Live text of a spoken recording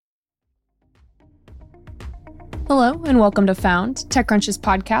Hello, and welcome to Found, TechCrunch's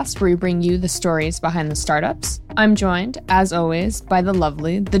podcast where we bring you the stories behind the startups. I'm joined, as always, by the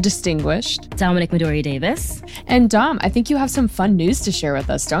lovely, the distinguished Dominic Midori Davis. And Dom, I think you have some fun news to share with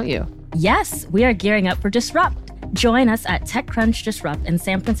us, don't you? Yes, we are gearing up for Disrupt. Join us at TechCrunch Disrupt in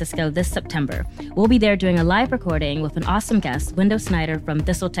San Francisco this September. We'll be there doing a live recording with an awesome guest, Wendell Snyder from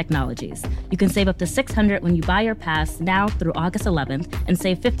Thistle Technologies. You can save up to $600 when you buy your pass now through August 11th and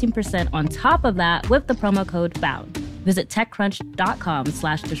save 15% on top of that with the promo code FOUND. Visit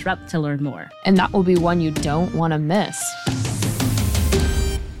techcrunch.com/disrupt to learn more. And that will be one you don't want to miss.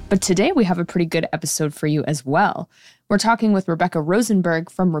 But today we have a pretty good episode for you as well. We're talking with Rebecca Rosenberg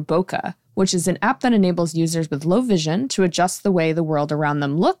from ReBokeh, which is an app that enables users with low vision to adjust the way the world around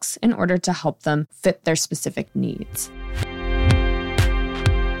them looks in order to help them fit their specific needs.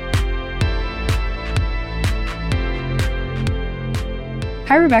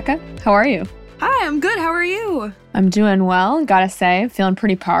 Hi, Rebecca. How are you? Hi, I'm good. How are you? I'm doing well. Gotta say, feeling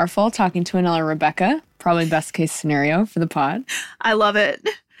pretty powerful talking to another Rebecca. Probably best case scenario for the pod. I love it.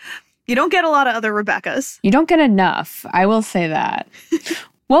 You don't get a lot of other Rebeccas. You don't get enough. I will say that.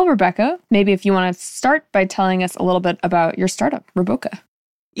 Well, Rebecca, maybe if you want to start by telling us a little bit about your startup, ReBokeh.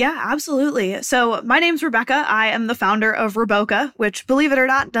 Yeah, absolutely. So my name's Rebecca. I am the founder of ReBokeh, which, believe it or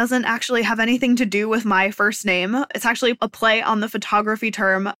not, doesn't actually have anything to do with my first name. It's actually a play on the photography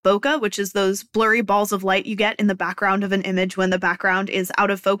term bokeh, which is those blurry balls of light you get in the background of an image when the background is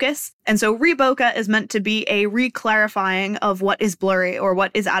out of focus. And so ReBokeh is meant to be a re-clarifying of what is blurry or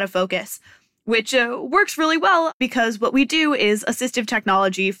what is out of focus, which works really well because what we do is assistive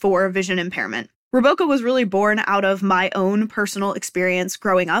technology for vision impairment. ReBokeh was really born out of my own personal experience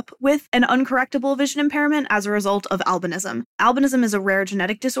growing up with an uncorrectable vision impairment as a result of albinism. Albinism is a rare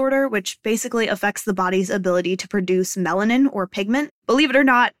genetic disorder which basically affects the body's ability to produce melanin or pigment. Believe it or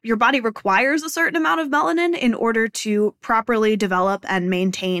not, your body requires a certain amount of melanin in order to properly develop and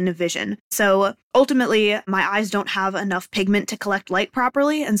maintain vision. So ultimately, my eyes don't have enough pigment to collect light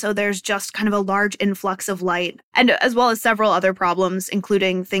properly, and so there's just kind of a large influx of light, and as well as several other problems,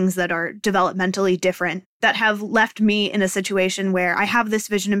 including things that are developmentally different, that have left me in a situation where I have this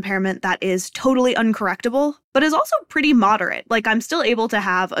vision impairment that is totally uncorrectable, but is also pretty moderate. Like, I'm still able to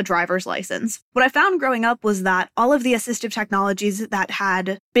have a driver's license. What I found growing up was that all of the assistive technologies that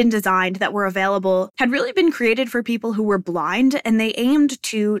had been designed, that were available, had really been created for people who were blind, and they aimed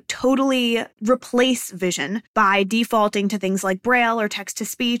to totally replace vision by defaulting to things like Braille or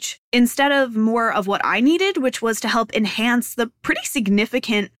text-to-speech, instead of more of what I needed, which was to help enhance the pretty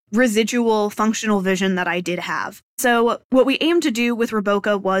significant residual functional vision that I did have. So what we aimed to do with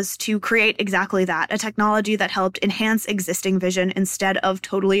ReBokeh was to create exactly that, a technology that helped enhance existing vision instead of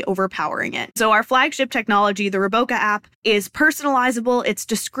totally overpowering it. So our flagship technology, the ReBokeh app, is personalizable, it's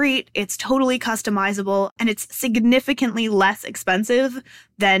discrete, it's totally customizable, and it's significantly less expensive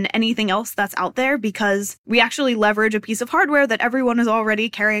than anything else that's out there because we actually leverage a piece of hardware that everyone is already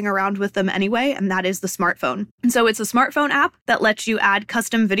carrying around with them anyway, and that is the smartphone. And so it's a smartphone app that lets you add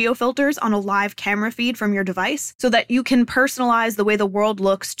custom video filters on a live camera feed from your device so that you can personalize the way the world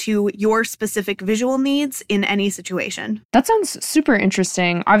looks to your specific visual needs in any situation. That sounds super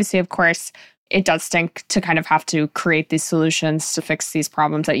interesting. Obviously, of course, it does stink to kind of have to create these solutions to fix these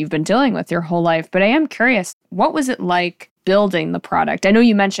problems that you've been dealing with your whole life. But I am curious, what was it like building the product? I know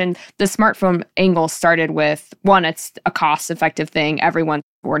you mentioned the smartphone angle started with, one, it's a cost-effective thing. Everyone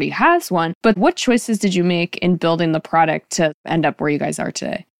already has one. But what choices did you make in building the product to end up where you guys are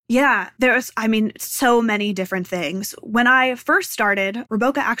today? Yeah, there's, so many different things. When I first started,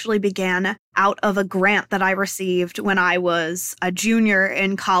 ReBokeh actually began out of a grant that I received when I was a junior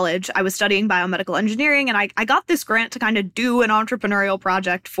in college. I was studying biomedical engineering, and I got this grant to kind of do an entrepreneurial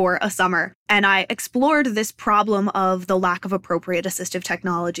project for a summer. And I explored this problem of the lack of appropriate assistive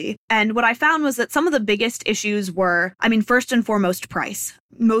technology. And what I found was that some of the biggest issues were, first and foremost, price.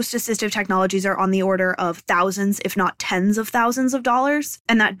 Most assistive technologies are on the order of thousands, if not tens of thousands of dollars.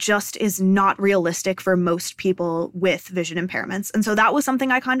 And that just is not realistic for most people with vision impairments. And so that was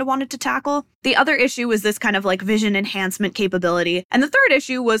something I kind of wanted to tackle. The other issue was this kind of like vision enhancement capability. And the third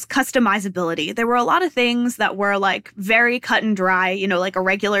issue was customizability. There were a lot of things that were like very cut and dry, like a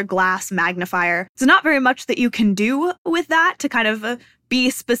regular glass magnifier. So not very much that you can do with that to kind of be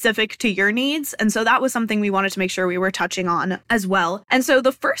specific to your needs. And so that was something we wanted to make sure we were touching on as well. And so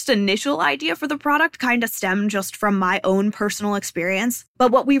the first initial idea for the product kind of stemmed just from my own personal experience.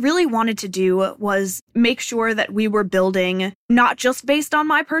 But what we really wanted to do was make sure that we were building not just based on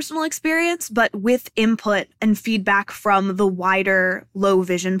my personal experience, but with input and feedback from the wider low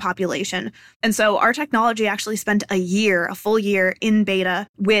vision population. And so our technology actually spent a full year in beta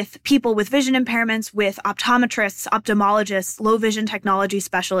with people with vision impairments, with optometrists, ophthalmologists, low vision technology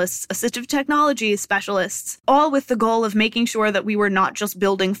specialists, assistive technology specialists, all with the goal of making sure that we were not just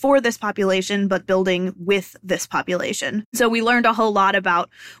building for this population, but building with this population. So we learned a whole lot about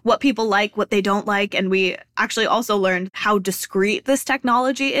what people like, what they don't like, and we actually also learned how discreet this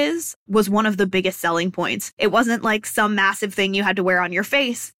technology was one of the biggest selling points. It wasn't like some massive thing you had to wear on your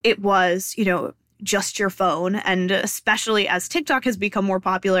face. It was, just your phone. And especially as TikTok has become more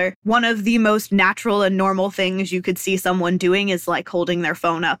popular, one of the most natural and normal things you could see someone doing is like holding their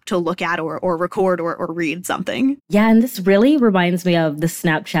phone up to look at or record or read something. Yeah, and this really reminds me of the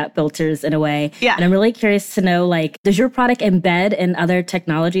Snapchat filters in a way. Yeah. And I'm really curious to know, does your product embed in other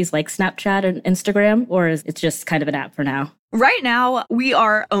technologies like Snapchat and Instagram, or is it just kind of an app for now? Right now, we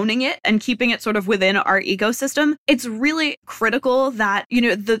are owning it and keeping it sort of within our ecosystem. It's really critical that,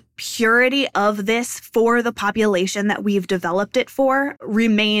 the purity of this for the population that we've developed it for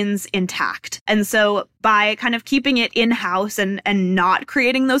remains intact. And so by kind of keeping it in-house and not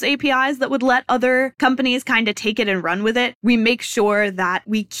creating those APIs that would let other companies kind of take it and run with it, we make sure that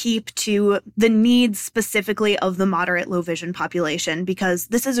we keep to the needs specifically of the moderate low vision population, because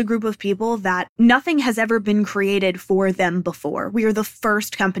this is a group of people that nothing has ever been created for them before. We are the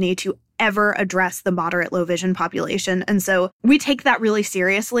first company to ever address the moderate low vision population. And so we take that really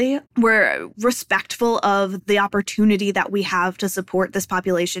seriously. We're respectful of the opportunity that we have to support this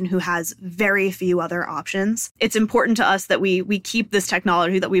population who has very few other options. It's important to us that we keep this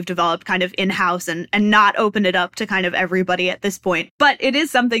technology that we've developed kind of in-house and not open it up to kind of everybody at this point. But it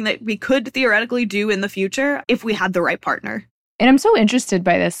is something that we could theoretically do in the future if we had the right partner. And I'm so interested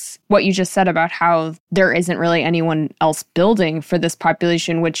by this, what you just said about how there isn't really anyone else building for this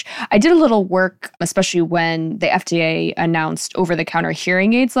population, which I did a little work, especially when the FDA announced over-the-counter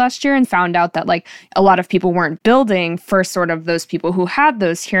hearing aids last year, and found out that a lot of people weren't building for sort of those people who had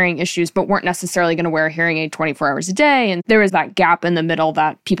those hearing issues, but weren't necessarily going to wear a hearing aid 24 hours a day. And there was that gap in the middle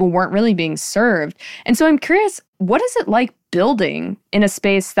that people weren't really being served. And so I'm curious, what is it like building in a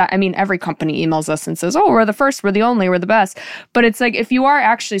space that, every company emails us and says, oh, we're the first, we're the only, we're the best. But it's like, if you are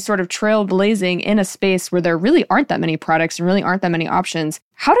actually sort of trailblazing in a space where there really aren't that many products and really aren't that many options,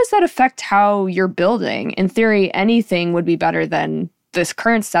 how does that affect how you're building? In theory, anything would be better than this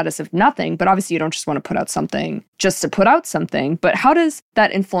current status of nothing. But obviously, you don't just want to put out something just to put out something. But how does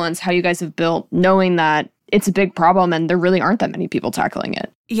that influence how you guys have built, knowing that it's a big problem and there really aren't that many people tackling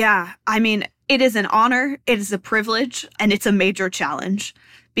it? Yeah, it is an honor, it is a privilege, and it's a major challenge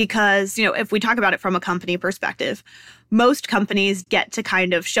because, if we talk about it from a company perspective, most companies get to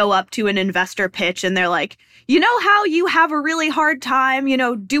kind of show up to an investor pitch and they're like, you know how you have a really hard time,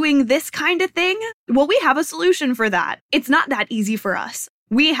 doing this kind of thing? Well, we have a solution for that. It's not that easy for us.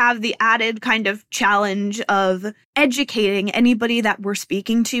 We have the added kind of challenge of educating anybody that we're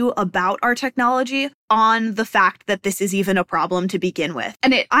speaking to about our technology on the fact that this is even a problem to begin with.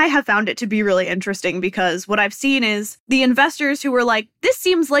 And I have found it to be really interesting because what I've seen is the investors who were like, this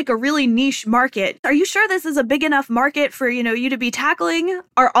seems like a really niche market. Are you sure this is a big enough market for, you to be tackling?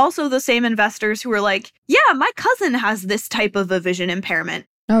 Are also the same investors who are like, yeah, my cousin has this type of a vision impairment.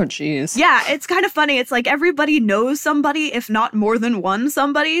 Oh, geez. Yeah, it's kind of funny. It's like everybody knows somebody, if not more than one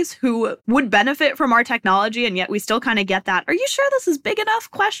somebody's, who would benefit from our technology, and yet we still kind of get that, are you sure this is big enough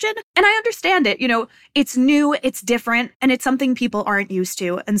question? And I understand it. It's new, it's different, and it's something people aren't used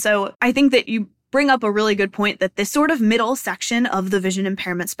to. And so I think that you bring up a really good point that this sort of middle section of the vision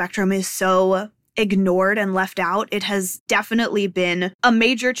impairment spectrum is so ignored and left out. It has definitely been a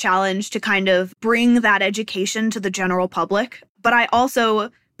major challenge to kind of bring that education to the general public. But I also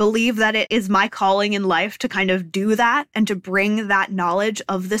believe that it is my calling in life to kind of do that and to bring that knowledge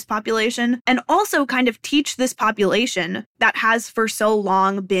of this population and also kind of teach this population that has for so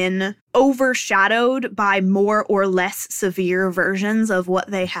long been overshadowed by more or less severe versions of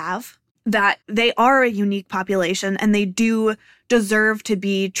what they have, that they are a unique population and they do deserve to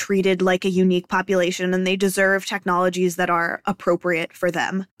be treated like a unique population and they deserve technologies that are appropriate for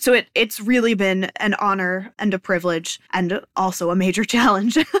them. So it's really been an honor and a privilege and also a major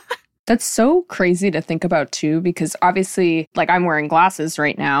challenge. That's so crazy to think about too, because obviously, like, I'm wearing glasses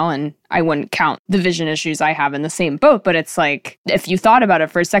right now and I wouldn't count the vision issues I have in the same boat. But it's like, if you thought about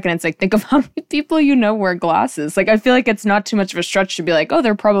it for a second, it's like, think of how many people you know wear glasses. Like, I feel like it's not too much of a stretch to be like, oh,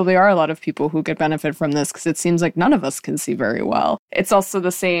 there probably are a lot of people who could benefit from this, because it seems like none of us can see very well. It's also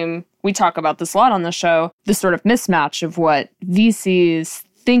the same, we talk about this a lot on the show, the sort of mismatch of what VCs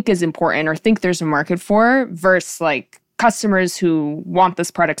think is important or think there's a market for versus like customers who want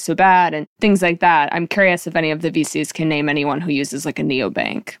this product so bad and things like that. I'm curious if any of the VCs can name anyone who uses like a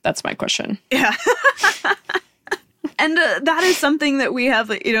neobank. That's my question. Yeah. And that is something that we have,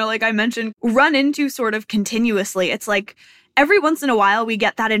 like I mentioned, run into sort of continuously. It's like every once in a while we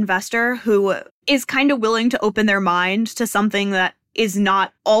get that investor who is kind of willing to open their mind to something that is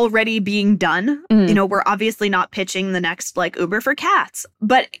not already being done. We're obviously not pitching the next like Uber for cats,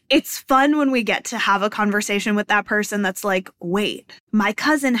 but it's fun when we get to have a conversation with that person that's like, wait, my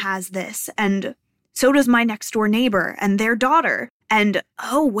cousin has this, and so does my next door neighbor and their daughter. And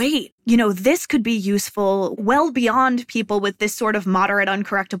oh, wait, this could be useful well beyond people with this sort of moderate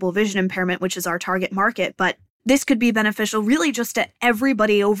uncorrectable vision impairment, which is our target market. But this could be beneficial really just to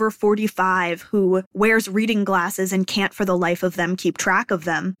everybody over 45 who wears reading glasses and can't for the life of them keep track of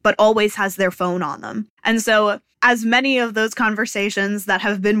them, but always has their phone on them. And so as many of those conversations that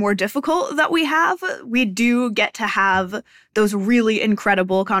have been more difficult that we do get to have those really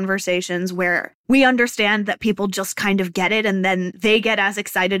incredible conversations where we understand that people just kind of get it, and then they get as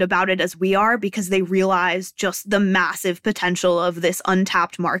excited about it as we are because they realize just the massive potential of this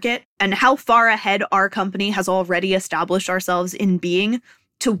untapped market and how far ahead our company has already established ourselves in being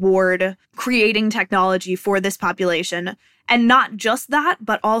toward creating technology for this population. And not just that,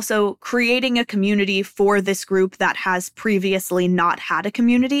 but also creating a community for this group that has previously not had a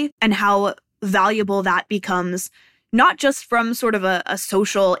community, and how valuable that becomes, not just from sort of a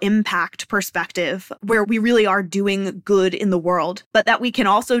social impact perspective where we really are doing good in the world, but that we can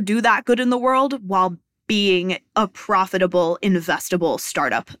also do that good in the world while being a profitable, investable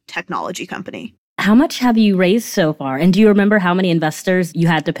startup technology company. How much have you raised so far? And do you remember how many investors you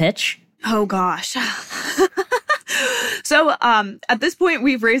had to pitch? Oh, gosh. So at this point,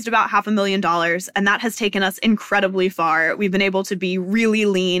 we've raised about $500,000, and that has taken us incredibly far. We've been able to be really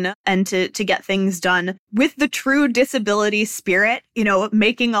lean and to get things done with the true disability spirit,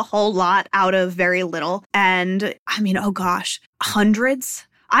 making a whole lot out of very little. And I mean, oh gosh, hundreds.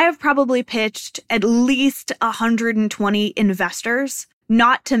 I have probably pitched at least 120 investors,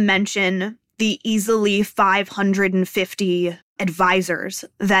 not to mention the easily 550 advisors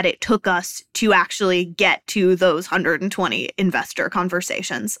that it took us to actually get to those 120 investor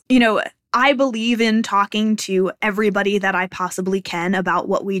conversations. I believe in talking to everybody that I possibly can about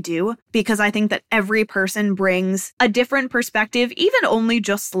what we do, because I think that every person brings a different perspective, even only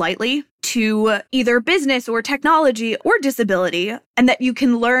just slightly, to either business or technology or disability, and that you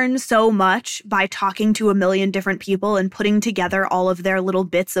can learn so much by talking to a million different people and putting together all of their little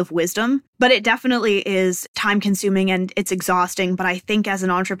bits of wisdom. But it definitely is time consuming and it's exhausting. But I think as an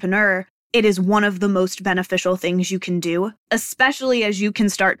entrepreneur, it is one of the most beneficial things you can do, especially as you can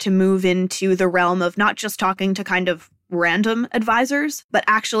start to move into the realm of not just talking to kind of random advisors, but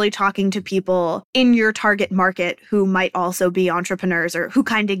actually talking to people in your target market who might also be entrepreneurs or who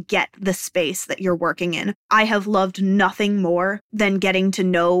kind of get the space that you're working in. I have loved nothing more than getting to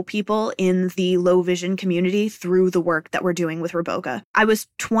know people in the low vision community through the work that we're doing with ReBokeh. I was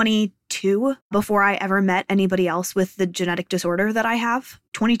 22 before I ever met anybody else with the genetic disorder that I have.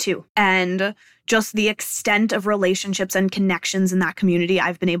 22. And just the extent of relationships and connections in that community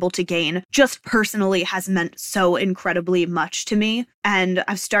I've been able to gain just personally has meant so incredibly much to me. And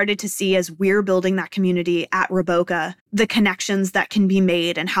I've started to see, as we're building that community at ReBokeh, the connections that can be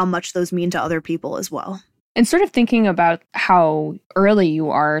made and how much those mean to other people as well. And sort of thinking about how early you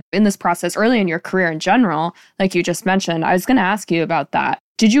are in this process, early in your career in general, like you just mentioned, I was going to ask you about that.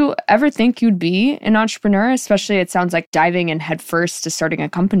 Did you ever think you'd be an entrepreneur? Especially, it sounds like diving in headfirst to starting a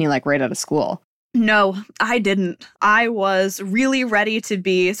company like right out of school. No, I didn't. I was really ready to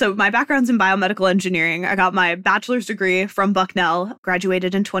be. So my background's in biomedical engineering. I got my bachelor's degree from Bucknell,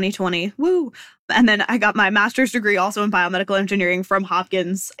 graduated in 2020. Woo! And then I got my master's degree also in biomedical engineering from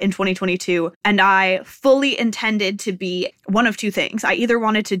Hopkins in 2022. And I fully intended to be one of two things. I either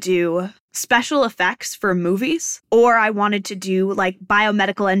wanted to do special effects for movies, or I wanted to do like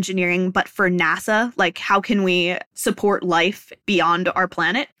biomedical engineering, but for NASA. Like, how can we support life beyond our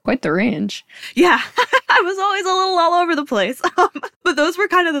planet? Quite the range. Yeah, I was always a little all over the place. But those were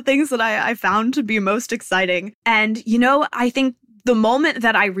kind of the things that I found to be most exciting. And, I think the moment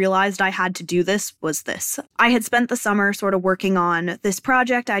that I realized I had to do this was this. I had spent the summer sort of working on this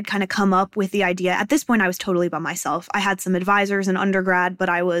project. I'd kind of come up with the idea. At this point, I was totally by myself. I had some advisors in undergrad, but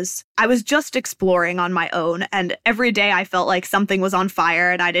I was just exploring on my own. And every day I felt like something was on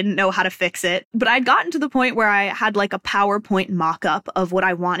fire and I didn't know how to fix it. But I'd gotten to the point where I had like a PowerPoint mock-up of what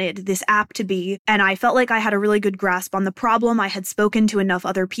I wanted this app to be. And I felt like I had a really good grasp on the problem. I had spoken to enough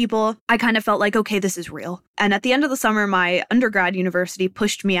other people. I kind of felt like, okay, this is real. And at the end of the summer, my undergrad university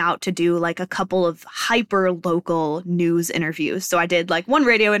pushed me out to do like a couple of hyper local news interviews. So I did like one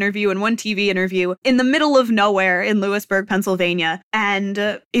radio interview and one TV interview in the middle of nowhere in Lewisburg, Pennsylvania. And,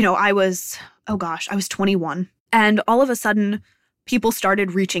 I was 21. And all of a sudden, people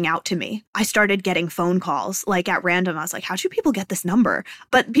started reaching out to me. I started getting phone calls like at random. I was like, how do people get this number?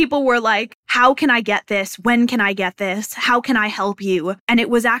 But people were like, how can I get this? When can I get this? How can I help you? And it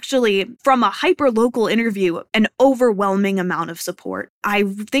was actually from a hyper-local interview, an overwhelming amount of support. I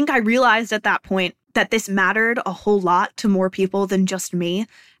think I realized at that point that this mattered a whole lot to more people than just me,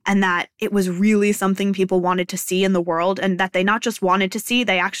 and that it was really something people wanted to see in the world, and that they not just wanted to see,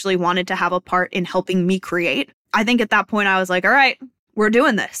 they actually wanted to have a part in helping me create. I think at that point I was like, all right, we're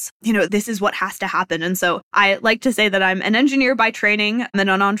doing this. This is what has to happen. And so I like to say that I'm an engineer by training and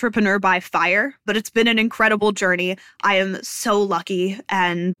an entrepreneur by fire, but it's been an incredible journey. I am so lucky,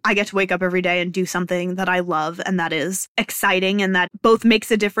 and I get to wake up every day and do something that I love and that is exciting and that both makes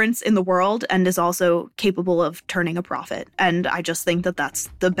a difference in the world and is also capable of turning a profit. And I just think that that's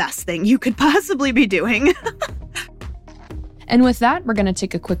the best thing you could possibly be doing. And with that, we're going to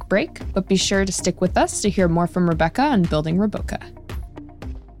take a quick break, but be sure to stick with us to hear more from Rebecca on building ReBokeh.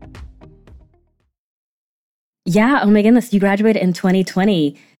 Yeah, oh my goodness, you graduated in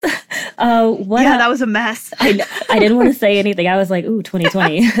 2020. That was a mess. I didn't want to say anything. I was like, ooh,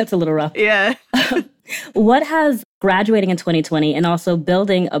 2020, that's a little rough. Yeah. What has graduating in 2020 and also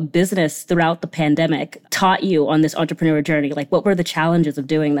building a business throughout the pandemic taught you on this entrepreneur journey? Like, what were the challenges of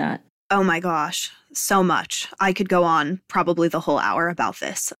doing that? Oh my gosh, so much. I could go on probably the whole hour about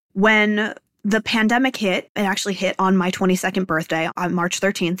this. When the pandemic hit, it actually hit on my 22nd birthday. On March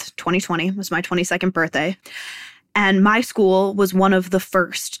 13th, 2020 was my 22nd birthday. And my school was one of the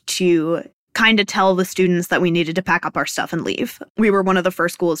first to kind of tell the students that we needed to pack up our stuff and leave. We were one of the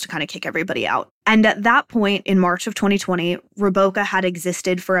first schools to kind of kick everybody out. And at that point in March of 2020, ReBokeh had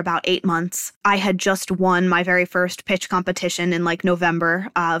existed for about 8 months. I had just won my very first pitch competition in like November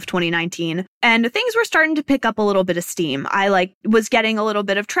of 2019. And things were starting to pick up a little bit of steam. I was getting a little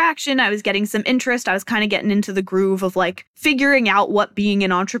bit of traction. I was getting some interest. I was kind of getting into the groove of figuring out what being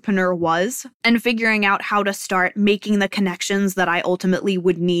an entrepreneur was and figuring out how to start making the connections that I ultimately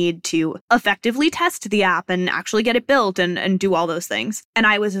would need to effectively test the app and actually get it built and do all those things. And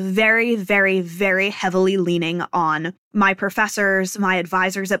I was very, very, very heavily leaning on my professors, my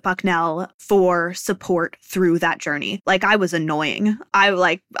advisors at Bucknell for support through that journey. I was annoying.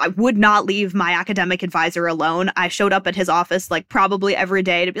 I would not leave my academic advisor alone. I showed up at his office probably every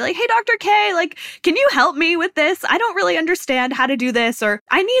day to be like, hey, Dr. K, can you help me with this? I don't really understand how to do this, or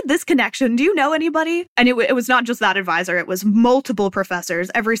I need this connection. Do you know anybody? And it was not just that advisor. It was multiple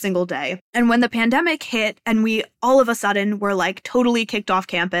professors every single day. And when the pandemic hit and we all of a sudden were totally kicked off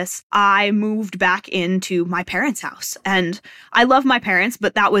campus, I moved back into my parents' house. And I love my parents,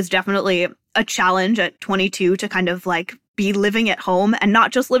 but that was definitely a challenge at 22 to kind of be living at home, and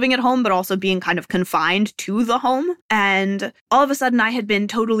not just living at home, but also being kind of confined to the home. And all of a sudden I had been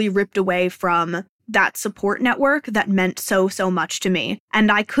totally ripped away from that support network that meant so much to me.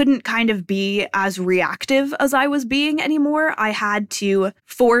 And I couldn't kind of be as reactive as I was being anymore. I had to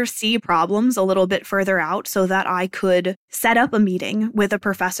foresee problems a little bit further out so that I could set up a meeting with a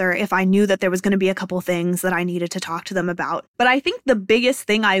professor if I knew that there was going to be a couple things that I needed to talk to them about. But I think the biggest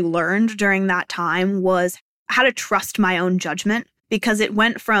thing I learned during that time was how to trust my own judgment, because it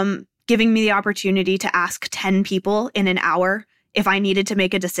went from giving me the opportunity to ask 10 people in an hour if I needed to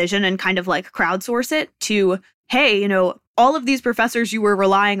make a decision and kind of crowdsource it to, hey, all of these professors you were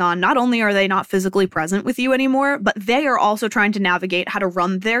relying on, not only are they not physically present with you anymore, but they are also trying to navigate how to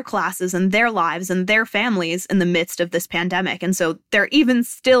run their classes and their lives and their families in the midst of this pandemic. And so they're even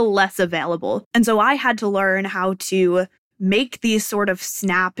still less available. And so I had to learn how to make these sort of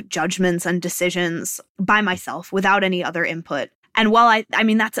snap judgments and decisions by myself without any other input. And while I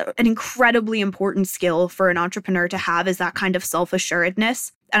mean, that's an incredibly important skill for an entrepreneur to have, is that kind of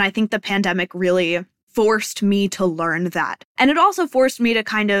self-assuredness. And I think the pandemic really forced me to learn that. And it also forced me to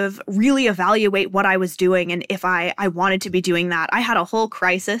kind of really evaluate what I was doing and if I wanted to be doing that. I had a whole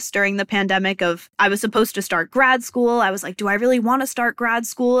crisis during the pandemic of, I was supposed to start grad school. I was like, do I really want to start grad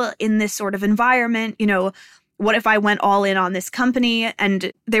school in this sort of environment? What if I went all in on this company?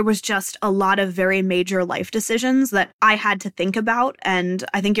 And there was just a lot of very major life decisions that I had to think about. And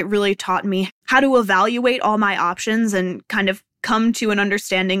I think it really taught me how to evaluate all my options and kind of come to an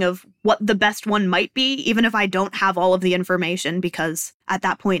understanding of what the best one might be, even if I don't have all of the information, because at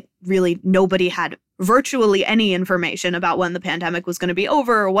that point, really nobody had virtually any information about when the pandemic was going to be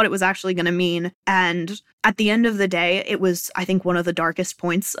over or what it was actually going to mean. And at the end of the day, it was, I think, one of the darkest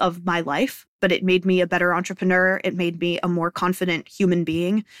points of my life, but it made me a better entrepreneur. It made me a more confident human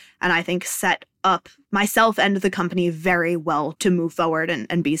being. And I think set up myself and the company very well to move forward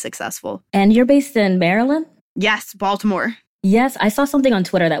and be successful. And you're based in Maryland? Yes, Baltimore. Yes, I saw something on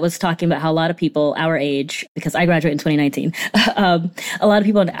Twitter that was talking about how a lot of people our age, because I graduated in 2019, a lot of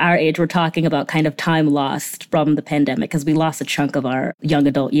people our age were talking about kind of time lost from the pandemic because we lost a chunk of our young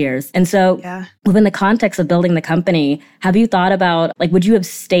adult years. And so within the context of building the company, have you thought about, like, would you have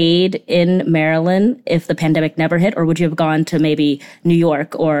stayed in Maryland if the pandemic never hit, or would you have gone to maybe New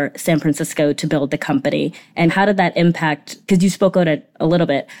York or San Francisco to build the company? And how did that impact, because you spoke about it a little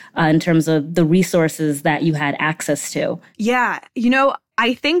bit in terms of the resources that you had access to? Yeah,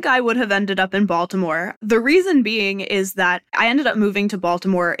 I think I would have ended up in Baltimore. The reason being is that I ended up moving to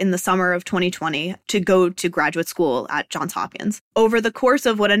Baltimore in the summer of 2020 to go to graduate school at Johns Hopkins. Over the course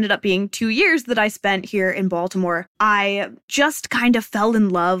of what ended up being 2 years that I spent here in Baltimore, I just kind of fell in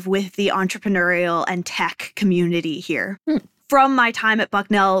love with the entrepreneurial and tech community here. From my time at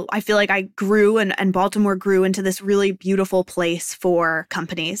Bucknell, I feel like I grew and Baltimore grew into this really beautiful place for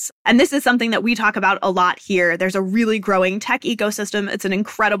companies. And this is something that we talk about a lot here. There's a really growing tech ecosystem. It's an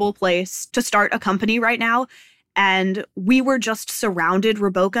incredible place to start a company right now. And we were just surrounded,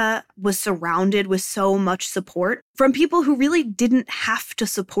 ReBokeh was surrounded with so much support from people who really didn't have to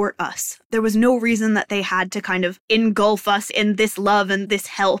support us. There was no reason that they had to kind of engulf us in this love and this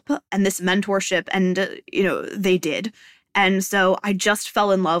help and this mentorship. And, they did. And so I just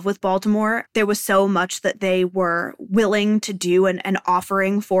fell in love with Baltimore. There was so much that they were willing to do and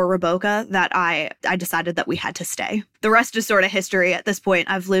offering for ReBokeh that I decided that we had to stay. The rest is sort of history at this point.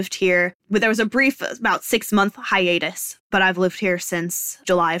 I've lived here. There was a brief about 6-month hiatus, but I've lived here since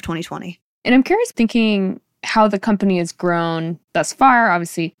July of 2020. And I'm curious, thinking how the company has grown thus far.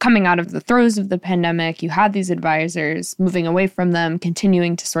 Obviously, coming out of the throes of the pandemic, you had these advisors, moving away from them,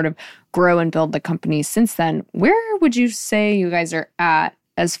 continuing to sort of grow and build the company since then. Where would you say you guys are at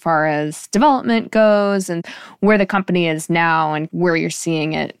as far as development goes, and where the company is now and where you're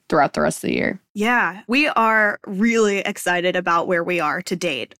seeing it throughout the rest of the year? Yeah, we are really excited about where we are to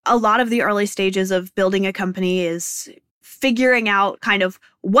date. A lot of the early stages of building a company is figuring out kind of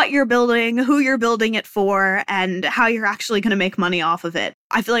what you're building, who you're building it for, and how you're actually going to make money off of it.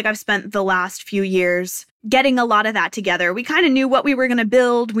 I feel like I've spent the last few years getting a lot of that together. We kind of knew what we were going to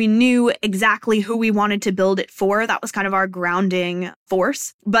build. We knew exactly who we wanted to build it for. That was kind of our grounding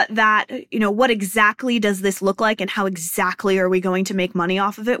force. But that, what exactly does this look like and how exactly are we going to make money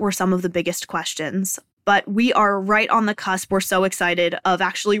off of it were some of the biggest questions. But we are right on the cusp. We're so excited of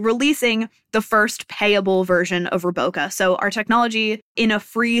actually releasing the first payable version of ReBokeh. So our technology in a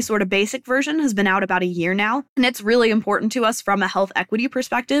free sort of basic version has been out about a year now. And it's really important to us from a health equity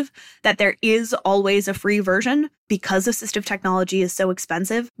perspective that there is always a free version because assistive technology is so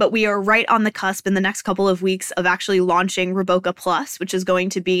expensive. But we are right on the cusp in the next couple of weeks of actually launching ReBokeh Plus, which is going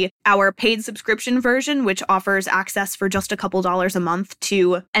to be our paid subscription version, which offers access for just a couple dollars a month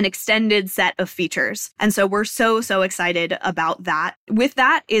to an extended set of features. And so we're so excited about that. With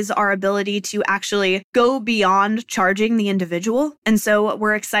that is our ability to actually go beyond charging the individual. And so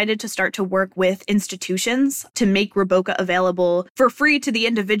we're excited to start to work with institutions to make ReBokeh available for free to the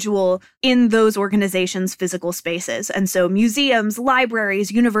individual in those organizations' physical spaces. And so museums,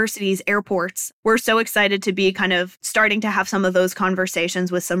 libraries, universities, airports, we're so excited to be kind of starting to have some of those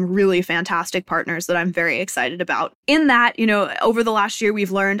conversations with some really fantastic partners that I'm very excited about. In that, over the last year,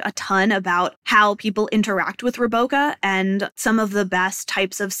 we've learned a ton about how people interact with ReBokeh and some of the best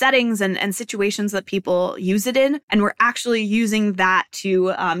types of settings and situations that people use it in. And we're actually using that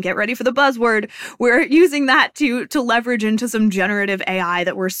to get ready for the buzzword. We're using that to leverage into some generative AI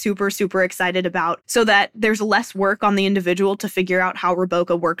that we're super excited about so that there's less work on the individual to figure out how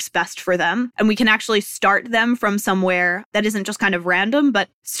ReBokeh works best for them. And we can actually start them from somewhere that isn't just kind of random, but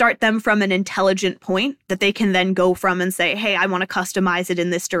start them from an intelligent point that they can then go from and say, hey, I want to customize it in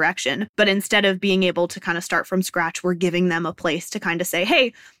this direction. But instead of being able to kind of start from scratch, we're giving them a place to kind of say,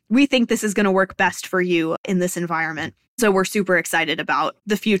 hey, we think this is going to work best for you in this environment. So we're super excited about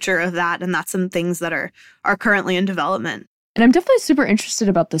the future of that. And that's some things that are currently in development. And I'm definitely super interested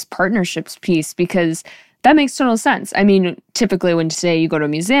about this partnerships piece because That makes total sense. I mean, typically when today you go to a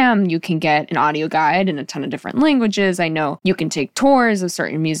museum, you can get an audio guide in a ton of different languages. I know you can take tours of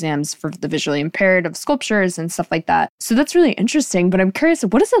certain museums for the visually impaired of sculptures and stuff like that. So that's really interesting. But I'm curious,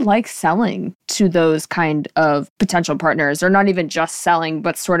 what is it like selling to those kind of potential partners, or not even just selling,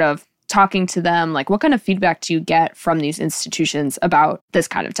 but sort of talking to them? Like, what kind of feedback do you get from these institutions about this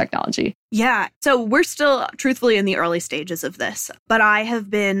kind of technology? Yeah. So we're still truthfully in the early stages of this, but I have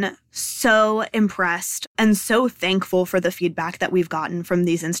been so impressed and so thankful for the feedback that we've gotten from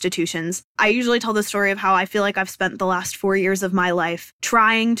these institutions. I usually tell the story of how I feel like I've spent the last 4 years of my life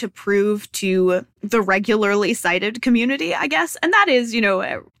trying to prove to the regularly sighted community, I guess. And that is,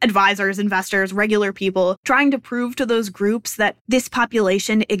 advisors, investors, regular people, trying to prove to those groups that this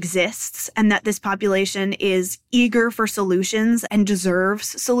population exists and that this population is eager for solutions and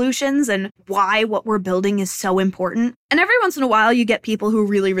deserves solutions, and why what we're building is so important. And every once in a while, you get people who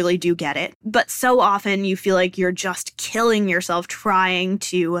really, really do get it. But so often you feel like you're just killing yourself trying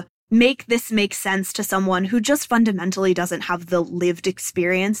to make this make sense to someone who just fundamentally doesn't have the lived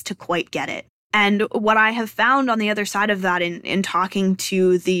experience to quite get it. And what I have found on the other side of that in talking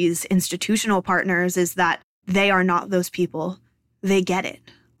to these institutional partners is that they are not those people. They get it.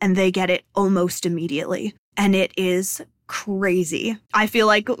 And they get it almost immediately. And it is crazy. I feel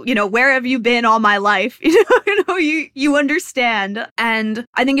like, where have you been all my life? You understand. And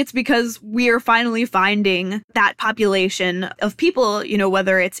I think it's because we are finally finding that population of people,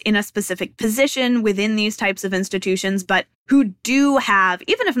 whether it's in a specific position within these types of institutions, but who do have,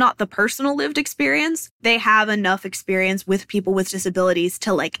 even if not the personal lived experience, they have enough experience with people with disabilities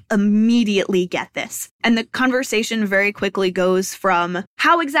to immediately get this. And the conversation very quickly goes from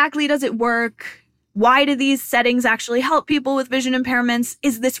how exactly does it work? Why do these settings actually help people with vision impairments?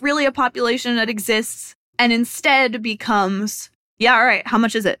 Is this really a population that exists? And instead becomes, yeah, all right, how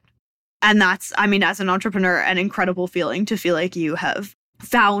much is it? And that's, as an entrepreneur, an incredible feeling to feel like you have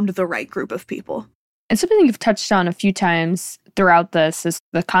found the right group of people. And something you've touched on a few times throughout this is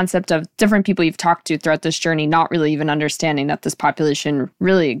the concept of different people you've talked to throughout this journey not really even understanding that this population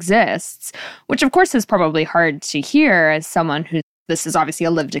really exists, which of course is probably hard to hear as someone who this is obviously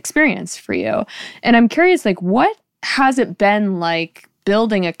a lived experience for you. And I'm curious, what has it been like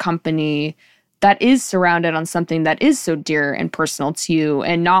building a company that is surrounded on something that is so dear and personal to you,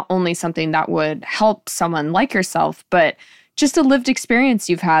 and not only something that would help someone like yourself, but just a lived experience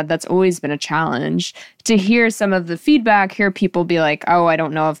you've had that's always been a challenge? To hear some of the feedback, hear people be like, oh, I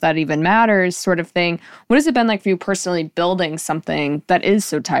don't know if that even matters, sort of thing. What has it been like for you personally building something that is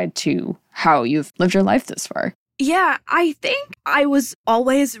so tied to how you've lived your life this far? Yeah, I think I was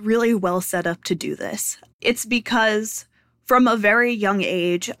always really well set up to do this. It's because from a very young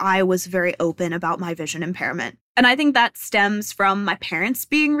age, I was very open about my vision impairment. And I think that stems from my parents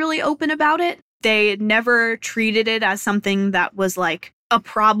being really open about it. They never treated it as something that was like a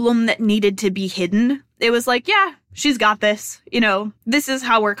problem that needed to be hidden. It was like, yeah, she's got this. This is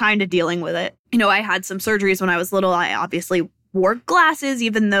how we're kind of dealing with it. I had some surgeries when I was little. I obviously wore glasses,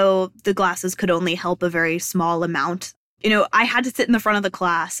 even though the glasses could only help a very small amount. I had to sit in the front of the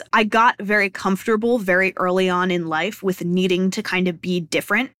class. I got very comfortable very early on in life with needing to kind of be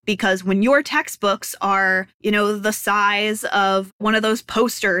different, because when your textbooks are, the size of one of those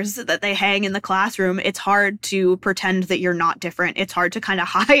posters that they hang in the classroom, it's hard to pretend that you're not different. It's hard to kind of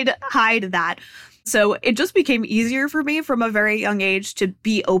hide that. So it just became easier for me from a very young age to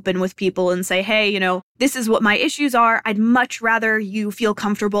be open with people and say, hey, this is what my issues are. I'd much rather you feel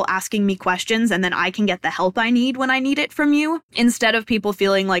comfortable asking me questions and then I can get the help I need when I need it from you, instead of people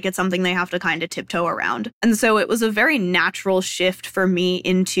feeling like it's something they have to kind of tiptoe around. And so it was a very natural shift for me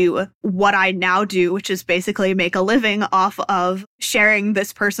into what I now do, which is basically make a living off of sharing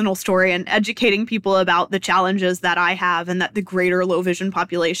this personal story and educating people about the challenges that I have and that the greater low vision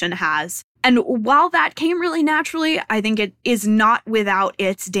population has. And while that came really naturally, I think it is not without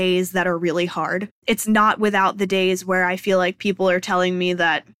its days that are really hard. It's not without the days where I feel like people are telling me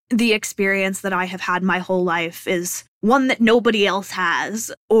that the experience that I have had my whole life is one that nobody else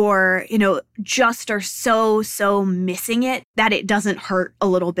has, or, just are so missing it that it doesn't hurt a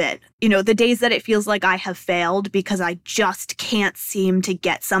little bit. The days that it feels like I have failed because I just can't seem to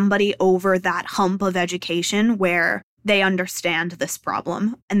get somebody over that hump of education where they understand this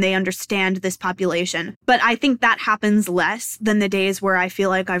problem and they understand this population. But I think that happens less than the days where I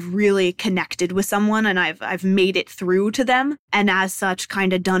feel like I've really connected with someone and I've made it through to them, and as such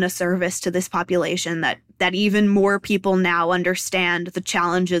kind of done a service to this population that that even more people now understand the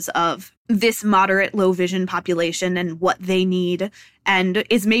challenges of this moderate low vision population and what they need, and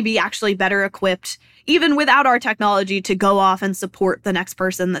is maybe actually better equipped, even without our technology, to go off and support the next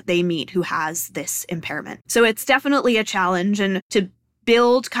person that they meet who has this impairment. So it's definitely a challenge, and to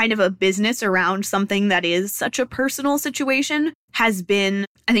build kind of a business around something that is such a personal situation has been,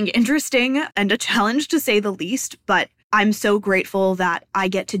 I think, interesting and a challenge to say the least, but I'm so grateful that I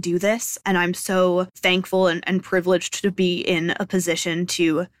get to do this, and I'm so thankful and privileged to be in a position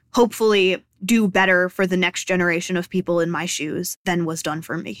to hopefully do better for the next generation of people in my shoes than was done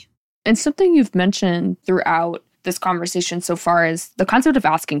for me. And something you've mentioned throughout this conversation so far is the concept of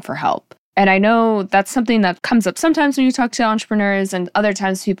asking for help. And I know that's something that comes up sometimes when you talk to entrepreneurs, and other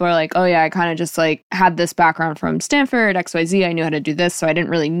times people are like, oh yeah, I kind of just like had this background from Stanford, XYZ, I knew how to do this, so I didn't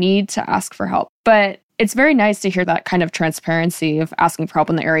really need to ask for help. But it's very nice to hear that kind of transparency of asking for help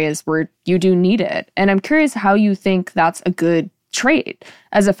in the areas where you do need it. And I'm curious how you think that's a good trait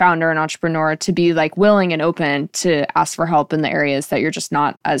as a founder and entrepreneur, to be like willing and open to ask for help in the areas that you're just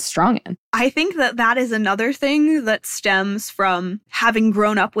not as strong in. I think that that is another thing that stems from having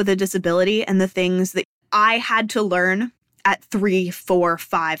grown up with a disability and the things that I had to learn at 3, 4,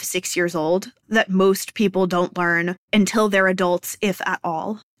 5, 6 years old that most people don't learn until they're adults, if at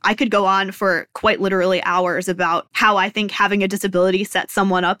all. I could go on for quite literally hours about how I think having a disability sets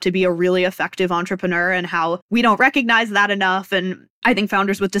someone up to be a really effective entrepreneur and how we don't recognize that enough. And I think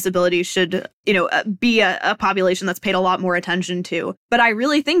founders with disabilities should, be a population that's paid a lot more attention to. But I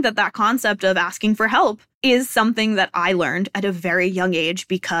really think that that concept of asking for help is something that I learned at a very young age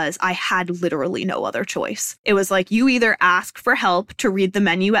because I had literally no other choice. It was like you either ask for help to read the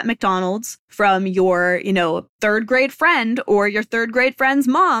menu at McDonald's from your, third grade friend or your third grade friend's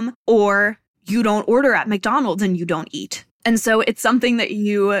mom, or you don't order at McDonald's and you don't eat. And so it's something that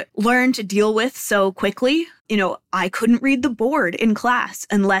you learn to deal with so quickly. I couldn't read the board in class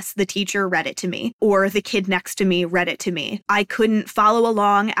unless the teacher read it to me or the kid next to me read it to me. I couldn't follow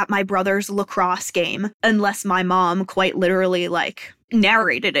along at my brother's lacrosse game unless my mom quite literally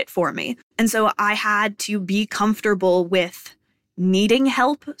narrated it for me. And so I had to be comfortable with needing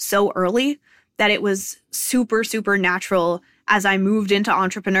help so early that it was super, super natural as I moved into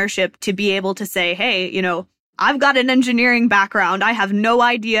entrepreneurship to be able to say, hey, I've got an engineering background. I have no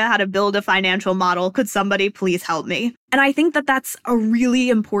idea how to build a financial model. Could somebody please help me? And I think that that's a really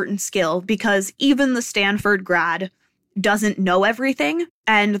important skill because even the Stanford grad doesn't know everything.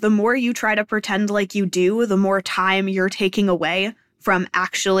 And the more you try to pretend like you do, the more time you're taking away from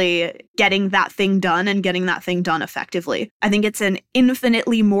actually getting that thing done and getting that thing done effectively. I think it's an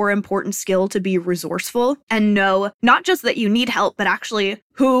infinitely more important skill to be resourceful and know not just that you need help, but actually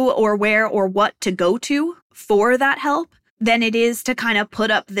who or where or what to go to for that help than it is to kind of put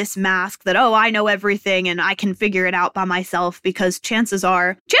up this mask that, oh, I know everything and I can figure it out by myself, because chances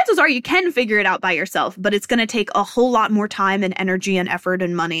are you can figure it out by yourself, but it's going to take a whole lot more time and energy and effort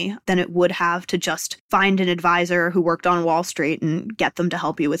and money than it would have to just find an advisor who worked on Wall Street and get them to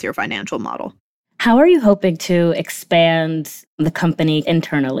help you with your financial model. How are you hoping to expand the company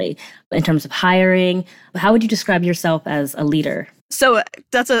internally in terms of hiring? How would you describe yourself as a leader? So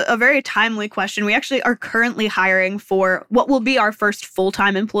that's a very timely question. We actually are currently hiring for what will be our first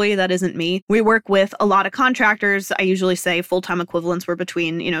full-time employee. That isn't me. We work with a lot of contractors. I usually say full-time equivalents were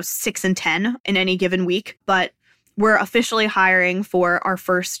between, 6 and 10 in any given week. But we're officially hiring for our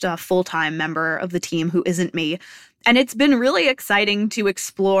first full-time member of the team who isn't me. And it's been really exciting to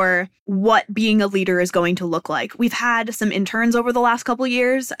explore what being a leader is going to look like. We've had some interns over the last couple of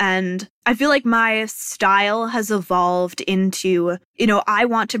years, and I feel like my style has evolved into, I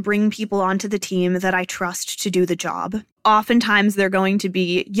want to bring people onto the team that I trust to do the job. Oftentimes, they're going to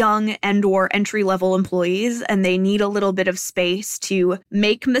be young and or entry-level employees, and they need a little bit of space to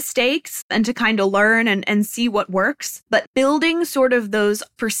make mistakes and to kind of learn and see what works. But building sort of those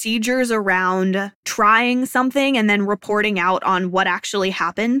procedures around trying something and then reporting out on what actually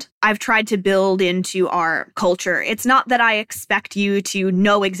happened, I've tried to build into our culture. It's not that I expect you to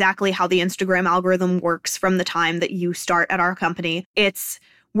know exactly how the Instagram algorithm works from the time that you start at our company. It's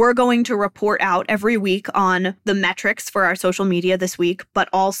we're going to report out every week on the metrics for our social media this week, but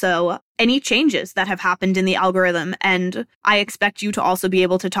also any changes that have happened in the algorithm. And I expect you to also be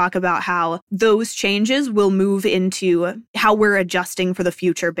able to talk about how those changes will move into how we're adjusting for the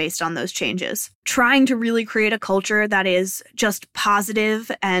future based on those changes. Trying to really create a culture that is just positive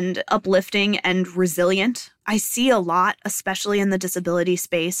and uplifting and resilient. I see a lot, especially in the disability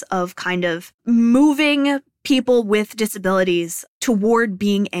space, of kind of moving people with disabilities toward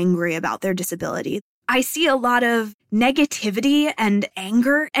being angry about their disability. I see a lot of negativity and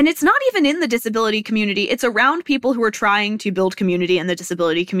anger. And it's not even in the disability community. It's around people who are trying to build community in the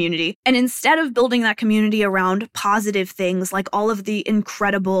disability community. And instead of building that community around positive things like all of the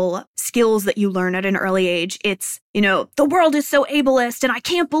incredible skills that you learn at an early age, it's, the world is so ableist and I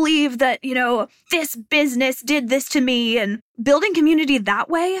can't believe that, this business did this to me. And building community that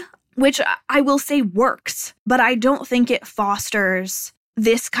way, which I will say works, but I don't think it fosters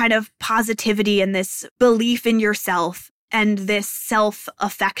this kind of positivity and this belief in yourself and this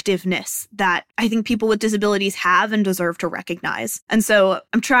self-effectiveness that I think people with disabilities have and deserve to recognize. And so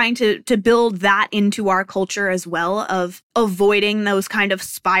I'm trying to build that into our culture as well, of avoiding those kind of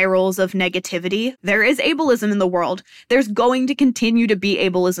spirals of negativity. There is ableism in the world. There's going to continue to be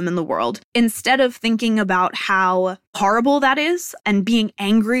ableism in the world. Instead of thinking about how horrible that is and being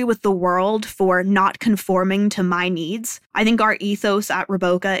angry with the world for not conforming to my needs, I think our ethos at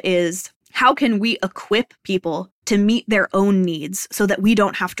ReBokeh is, how can we equip people to meet their own needs so that we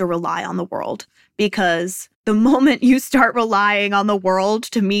don't have to rely on the world? Because the moment you start relying on the world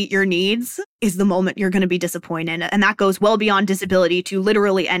to meet your needs is the moment you're going to be disappointed. And that goes well beyond disability to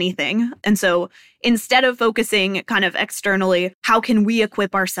literally anything. And so instead of focusing kind of externally, how can we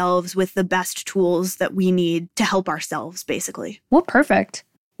equip ourselves with the best tools that we need to help ourselves, basically? Well, perfect.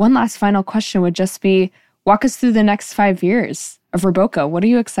 One last final question would just be, walk us through the next 5 years of ReBokeh. What are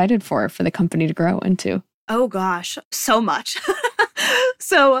you excited for the company to grow into? Oh gosh, so much.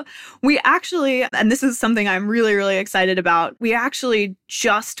 So we actually, and this is something I'm really, really excited about, we actually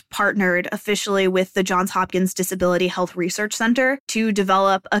just partnered officially with the Johns Hopkins Disability Health Research Center to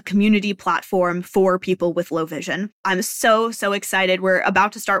develop a community platform for people with low vision. I'm so excited. We're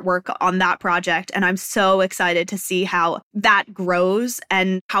about to start work on that project, and I'm so excited to see how that grows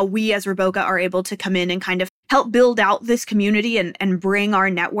and how we as ReBokeh are able to come in and kind of help build out this community and bring our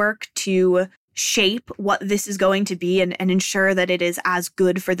network to shape what this is going to be and ensure that it is as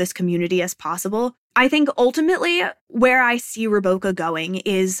good for this community as possible. I think ultimately where I see ReBokeh going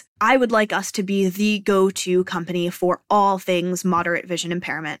is I would like us to be the go-to company for all things moderate vision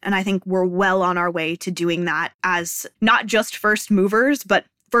impairment. And I think we're well on our way to doing that as not just first movers, but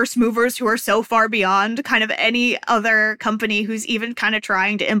first movers who are so far beyond kind of any other company who's even kind of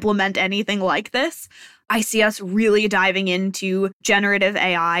trying to implement anything like this. I see us really diving into generative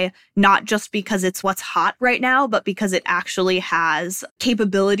AI, not just because it's what's hot right now, but because it actually has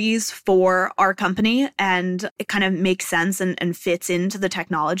capabilities for our company and it kind of makes sense and fits into the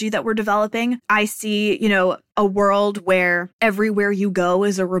technology that we're developing. I see, a world where everywhere you go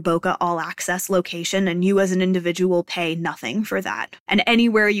is a ReBokeh all-access location and you as an individual pay nothing for that. And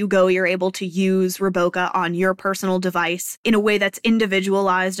anywhere you go, you're able to use ReBokeh on your personal device in a way that's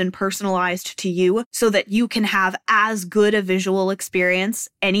individualized and personalized to you so that you can have as good a visual experience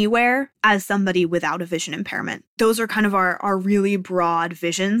anywhere as somebody without a vision impairment. Those are kind of our really broad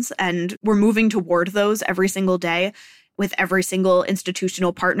visions, and we're moving toward those every single day with every single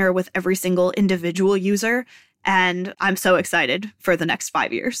institutional partner, with every single individual user. And I'm so excited for the next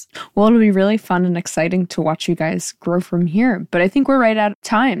 5 years. Well, it'll be really fun and exciting to watch you guys grow from here. But I think we're right out of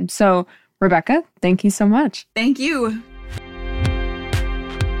time. So, Rebecca, thank you so much. Thank you.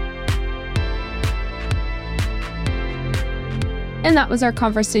 And that was our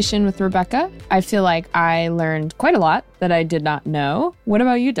conversation with Rebecca. I feel like I learned quite a lot that I did not know. What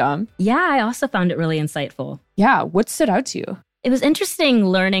about you, Dom? Yeah, I also found it really insightful. Yeah, what stood out to you? It was interesting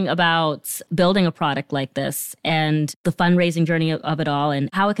learning about building a product like this and the fundraising journey of it all and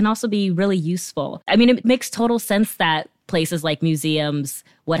how it can also be really useful. I mean, it makes total sense that places like museums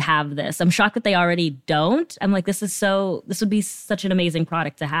would have this. I'm shocked that they already don't. I'm like, this would be such an amazing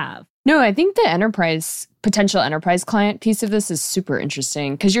product to have. No, I think the potential enterprise client piece of this is super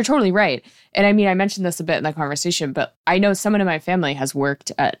interesting because you're totally right. And I mean, I mentioned this a bit in the conversation, but I know someone in my family has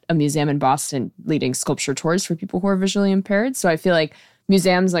worked at a museum in Boston leading sculpture tours for people who are visually impaired. So I feel like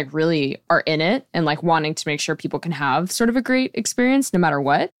museums really are in it and wanting to make sure people can have sort of a great experience no matter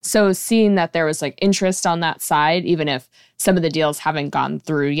what. So seeing that there was interest on that side, even if some of the deals haven't gone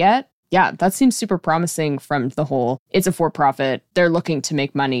through yet, yeah, that seems super promising from the whole, it's a for-profit, they're looking to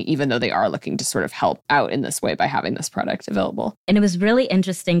make money, even though they are looking to sort of help out in this way by having this product available. And it was really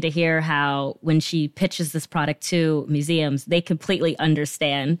interesting to hear how when she pitches this product to museums, they completely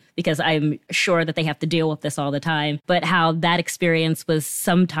understand, because I'm sure that they have to deal with this all the time, but how that experience was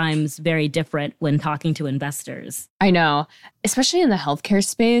sometimes very different when talking to investors. I know, especially in the healthcare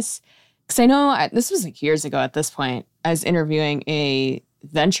space, because I know this was years ago at this point, I was interviewing a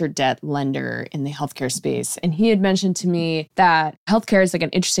venture debt lender in the healthcare space. And he had mentioned to me that healthcare is like an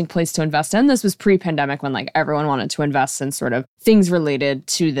interesting place to invest in. This was pre-pandemic when like everyone wanted to invest in sort of things related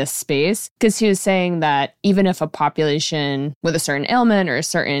to this space. Because he was saying that even if a population with a certain ailment or a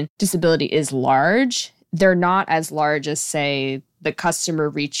certain disability is large, they're not as large as, say, the customer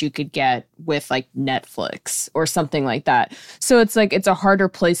reach you could get with like Netflix or something like that. So it's like, it's a harder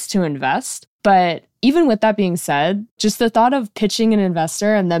place to invest. But even with that being said, just the thought of pitching an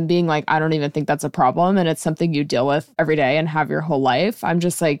investor and them being like, I don't even think that's a problem, and it's something you deal with every day and have your whole life, I'm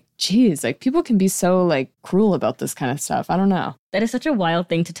just like, geez, like people can be so like cruel about this kind of stuff. I don't know. That is such a wild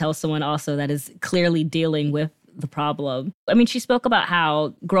thing to tell someone also that is clearly dealing with the problem. I mean, she spoke about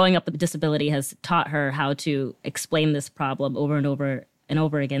how growing up with a disability has taught her how to explain this problem over and over and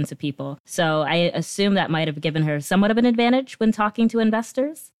over again to people. So I assume that might have given her somewhat of an advantage when talking to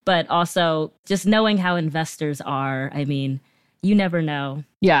investors, but also just knowing how investors are. I mean, you never know.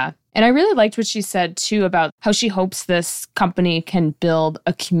 Yeah. And I really liked what she said, too, about how she hopes this company can build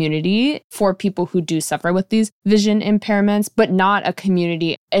a community for people who do suffer with these vision impairments, but not a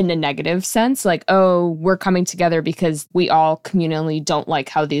community in a negative sense. Like, oh, we're coming together because we all communally don't like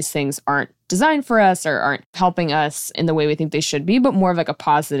how these things aren't designed for us or aren't helping us in the way we think they should be, but more of like a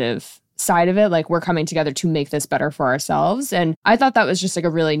positive side of it. Like, we're coming together to make this better for ourselves. And I thought that was just like a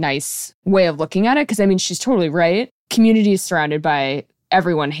really nice way of looking at it. Because I mean, she's totally right. Communities surrounded by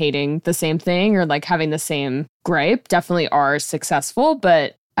everyone hating the same thing or like having the same gripe definitely are successful.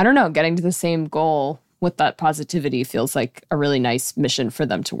 But I don't know, getting to the same goal with that positivity feels like a really nice mission for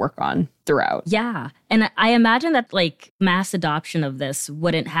them to work on throughout. Yeah. And I imagine that like mass adoption of this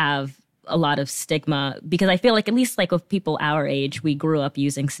wouldn't have a lot of stigma, because I feel like at least like with people our age, we grew up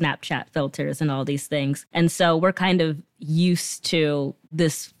using Snapchat filters and all these things. And so we're kind of used to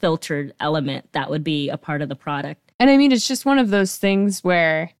this filtered element that would be a part of the product. And I mean, it's just one of those things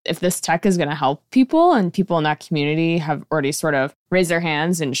where if this tech is going to help people and people in that community have already sort of raised their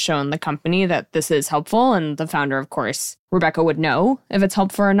hands and shown the company that this is helpful. And the founder, of course, Rebecca, would know if it's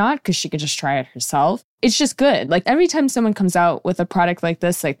helpful or not because she could just try it herself. It's just good. Like every time someone comes out with a product like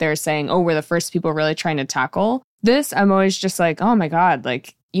this, like they're saying, oh, we're the first people really trying to tackle this. I'm always just like, oh my God,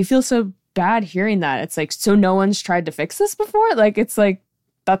 like you feel so bad hearing that. It's like, so no one's tried to fix this before? Like, it's like,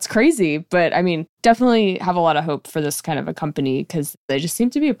 that's crazy. But I mean, definitely have a lot of hope for this kind of a company because they just seem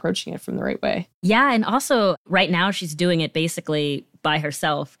to be approaching it from the right way. Yeah. And also right now she's doing it basically by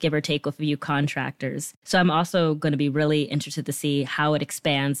herself, give or take with a few contractors. So I'm also going to be really interested to see how it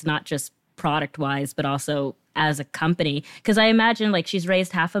expands, not just product-wise, but also as a company. Because I imagine like she's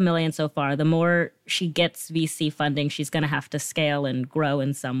raised $500,000 so far. The more she gets VC funding, she's going to have to scale and grow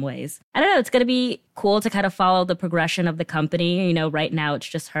in some ways. I don't know. It's going to be cool to kind of follow the progression of the company. You know, right now it's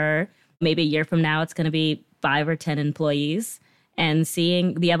just her. Maybe a year from now, it's going to be 5 or 10 employees and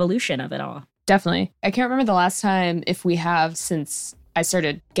seeing the evolution of it all. Definitely. I can't remember the last time, if we have since I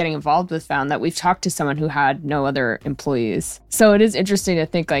started getting involved with Found, that we've talked to someone who had no other employees. So it is interesting to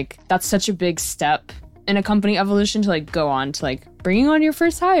think like that's such a big step in a company evolution to like go on to like bringing on your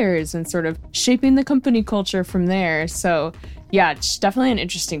first hires and sort of shaping the company culture from there. So yeah, it's definitely an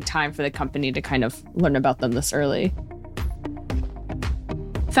interesting time for the company to kind of learn about them this early.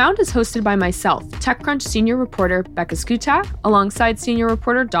 Found is hosted by myself, TechCrunch senior reporter Becca Skutak, alongside senior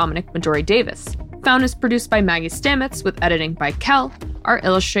reporter Dominic Majori-Davis. Found is produced by Maggie Stamets with editing by Kel. Our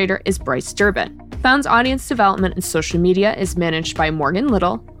illustrator is Bryce Durbin. Found's audience development and social media is managed by Morgan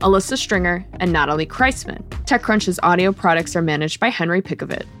Little, Alyssa Stringer, and Natalie Kreisman. TechCrunch's audio products are managed by Henry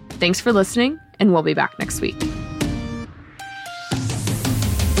Pickavet. Thanks for listening, and we'll be back next week.